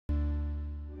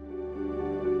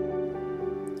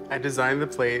I designed the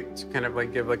plate to kind of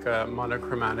like give like a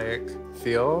monochromatic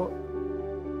feel.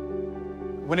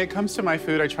 When it comes to my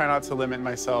food, I try not to limit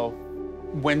myself.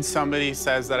 When somebody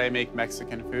says that I make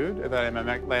Mexican food, or that I'm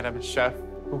a chef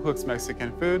who cooks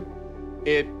Mexican food,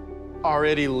 it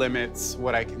already limits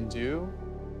what I can do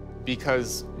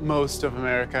because most of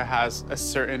America has a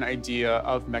certain idea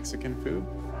of Mexican food.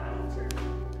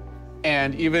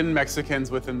 And even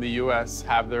Mexicans within the US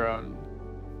have their own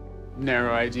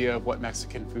narrow idea of what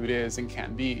Mexican food is and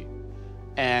can be.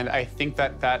 And I think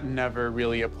that that never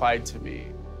really applied to me.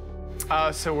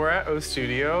 So we're at O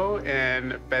Studio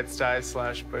in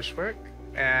Bed-Stuy/Bushwick,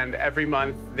 and every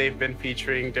month they've been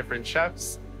featuring different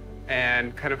chefs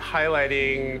and kind of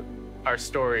highlighting our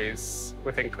stories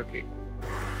within cooking.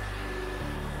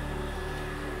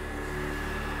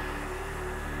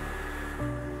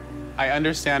 I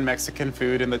understand Mexican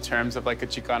food in the terms of like a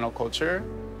Chicano culture,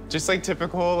 just like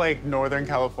typical like Northern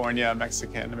California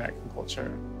Mexican American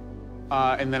culture.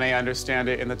 And then I understand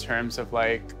it in the terms of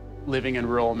like living in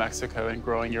rural Mexico and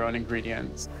growing your own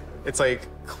ingredients. It's like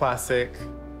classic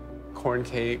corn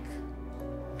cake,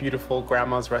 beautiful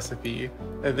grandma's recipe.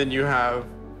 And then you have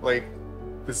like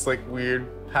this like weird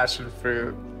passion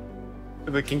fruit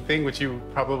looking thing, which you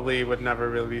probably would never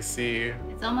really see.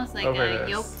 It's almost like a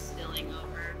yolk spilling over.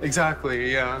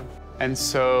 Exactly, yeah. And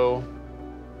so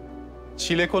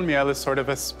Chile con Miel is sort of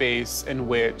a space in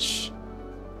which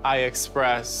I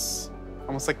express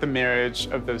almost like the marriage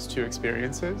of those two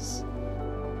experiences.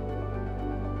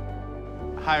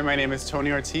 Hi, my name is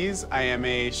Tony Ortiz. I am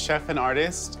a chef and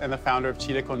artist and the founder of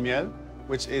Chile con Miel,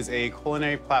 which is a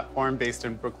culinary platform based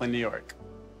in Brooklyn, New York.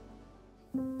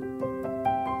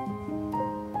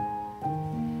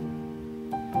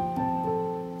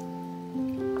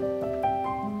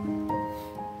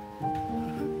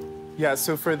 Yeah,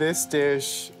 so for this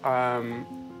dish,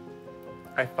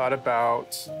 I thought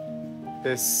about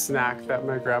this snack that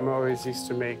my grandma always used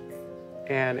to make.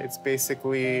 And it's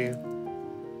basically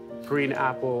green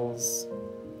apples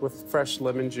with fresh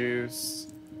lemon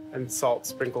juice and salt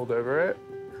sprinkled over it.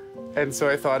 And so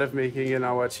I thought of making an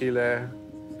aguachile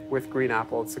with green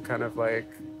apple to kind of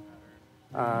like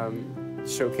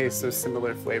showcase those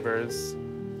similar flavors.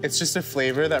 It's just a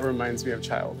flavor that reminds me of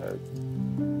childhood.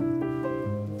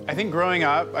 I think growing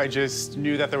up, I just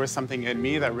knew that there was something in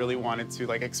me that really wanted to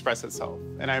like express itself.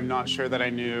 And I'm not sure that I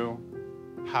knew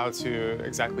how to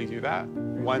exactly do that.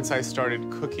 Once I started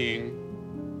cooking,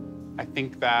 I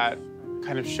think that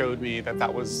kind of showed me that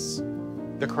that was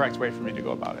the correct way for me to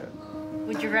go about it.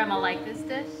 Would your grandma like this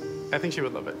dish? I think she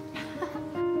would love it.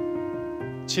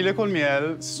 Chile con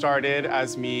Miel started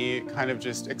as me kind of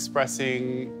just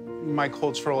expressing my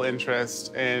cultural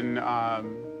interest in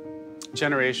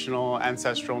generational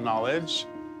ancestral knowledge.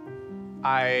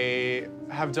 I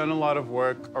have done a lot of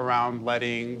work around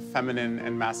letting feminine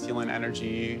and masculine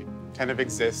energy kind of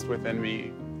exist within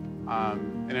me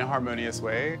in a harmonious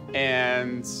way.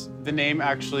 And the name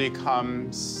actually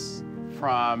comes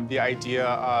from the idea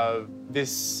of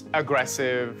this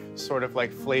aggressive sort of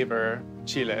like flavor,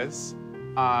 chiles,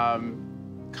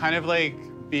 kind of like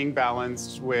being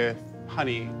balanced with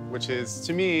honey, which is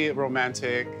to me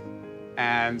romantic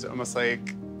and almost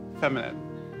like feminine.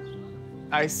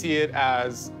 I see it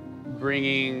as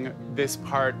bringing this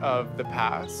part of the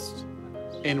past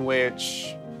in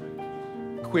which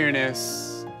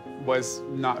queerness was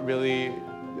not really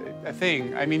a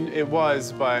thing. I mean, it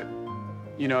was, but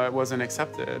you know, it wasn't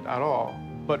accepted at all.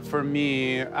 But for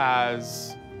me,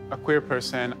 as a queer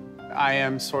person, I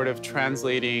am sort of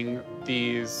translating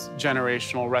these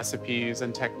generational recipes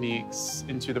and techniques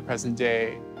into the present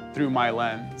day through my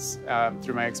lens,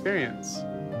 through my experience.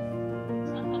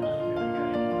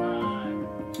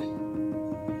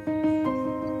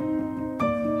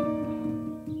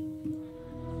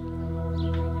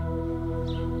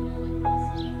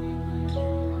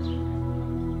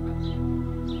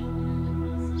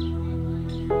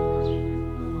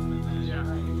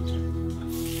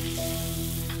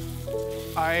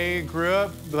 I grew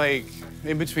up like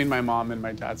in between my mom and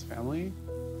my dad's family.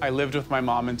 I lived with my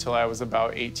mom until I was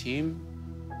about 18,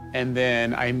 and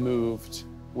then I moved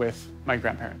with my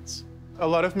grandparents. A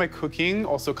lot of my cooking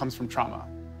also comes from trauma.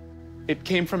 It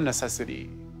came from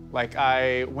necessity. Like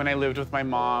when I lived with my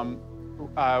mom,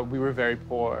 we were very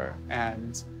poor,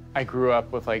 and I grew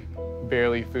up with like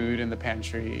barely food in the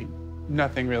pantry,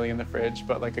 nothing really in the fridge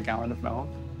but like a gallon of milk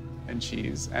and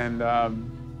cheese, and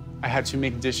I had to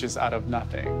make dishes out of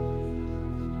nothing.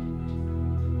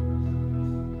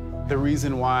 The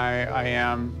reason why I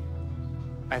am,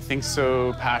 I think,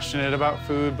 so passionate about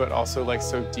food, but also like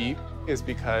so deep, is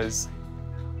because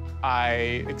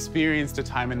I experienced a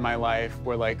time in my life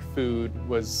where like food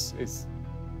was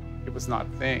not a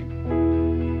thing.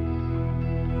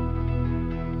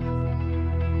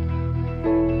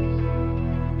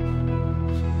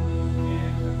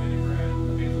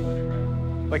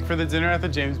 Like for the dinner at the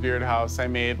James Beard House, I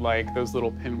made like those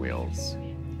little pinwheels.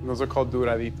 And those are called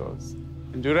duraditos.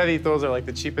 And duraditos are like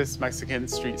the cheapest Mexican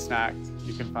street snack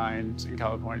you can find in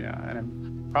California,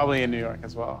 and probably in New York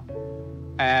as well.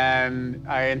 And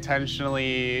I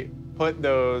intentionally put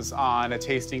those on a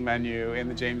tasting menu in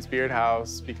the James Beard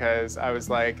House because I was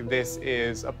like, this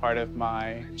is a part of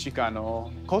my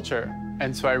Chicano culture.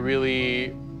 And so I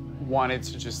really wanted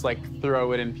to just like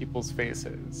throw it in people's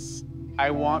faces. I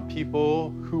want people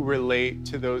who relate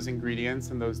to those ingredients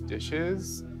and those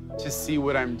dishes to see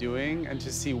what I'm doing and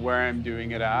to see where I'm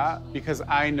doing it at, because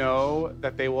I know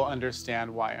that they will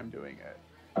understand why I'm doing it.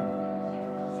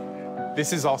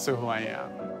 This is also who I am.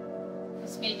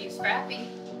 This made you scrappy.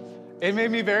 It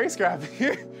made me very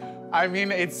scrappy. I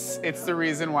mean, it's the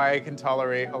reason why I can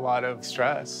tolerate a lot of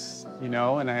stress, you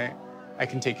know, and I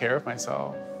can take care of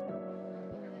myself.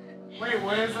 Wait,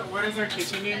 what is our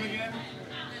kitchen name again?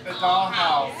 The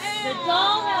Dollhouse. The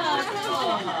Dollhouse.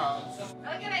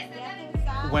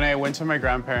 When I went to my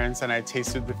grandparents and I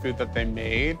tasted the food that they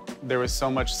made, there was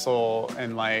so much soul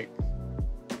and like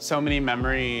so many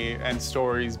memory and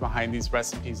stories behind these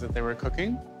recipes that they were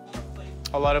cooking.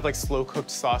 A lot of like slow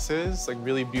cooked sauces, like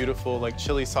really beautiful like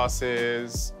chili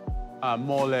sauces,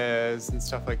 moles and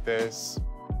stuff like this.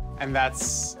 And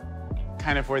that's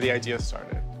kind of where the idea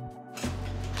started.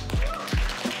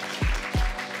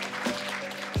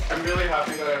 I'm really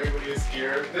happy that everybody is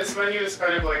here. This menu is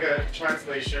kind of like a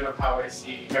translation of how I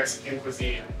see Mexican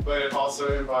cuisine, but it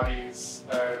also embodies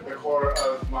the core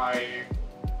of my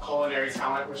culinary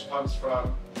talent, which comes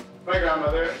from my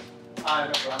grandmother and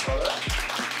my grandfather.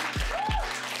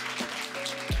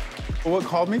 What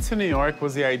called me to New York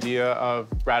was the idea of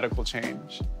radical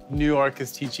change. New York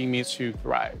is teaching me to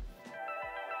thrive.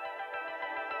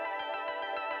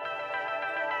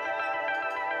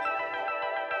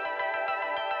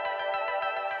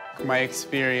 My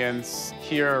experience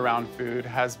here around food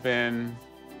has been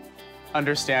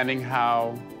understanding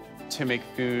how to make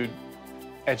food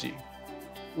edgy.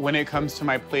 When it comes to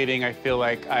my plating, I feel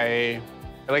like I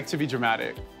like to be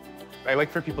dramatic. I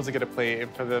like for people to get a plate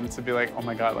and for them to be like, oh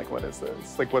my God, like what is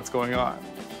this? Like what's going on?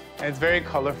 And it's very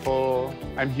colorful.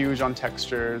 I'm huge on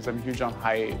textures. I'm huge on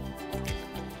height.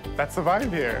 That's the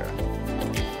vibe here.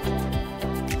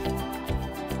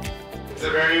 It's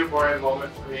a very important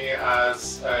moment for me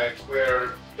as a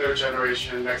queer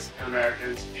third-generation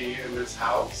Mexican-American to be in this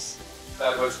house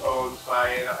that was owned by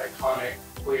an iconic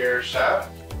queer chef.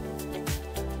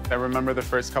 I remember the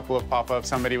first couple of pop-ups,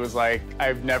 somebody was like,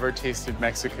 I've never tasted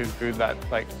Mexican food that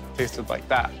like tasted like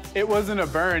that. It wasn't a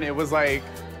burn, it was like,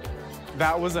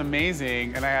 that was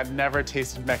amazing, and I had never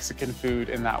tasted Mexican food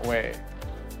in that way,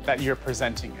 that you're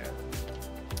presenting it.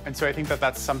 And so I think that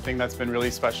that's something that's been really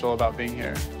special about being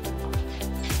here.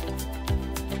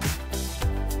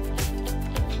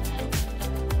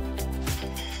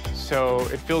 So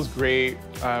it feels great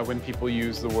when people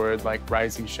use the word like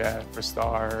rising chef or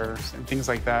stars and things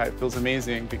like that. It feels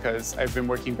amazing because I've been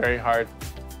working very hard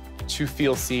to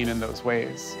feel seen in those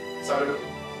ways. Salud.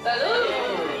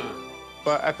 Salud.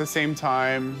 But at the same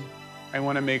time, I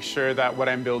want to make sure that what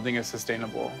I'm building is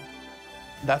sustainable.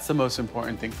 That's the most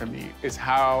important thing for me, is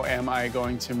how am I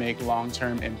going to make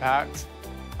long-term impact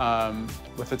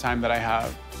with the time that I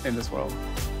have in this world.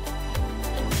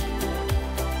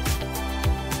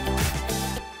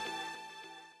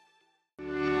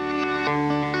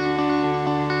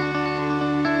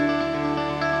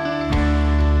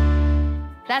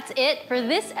 That's it for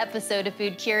this episode of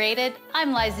Food Curated.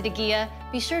 I'm Liza DeGia.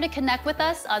 Be sure to connect with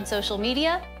us on social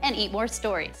media and eat more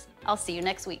stories. I'll see you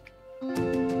next week.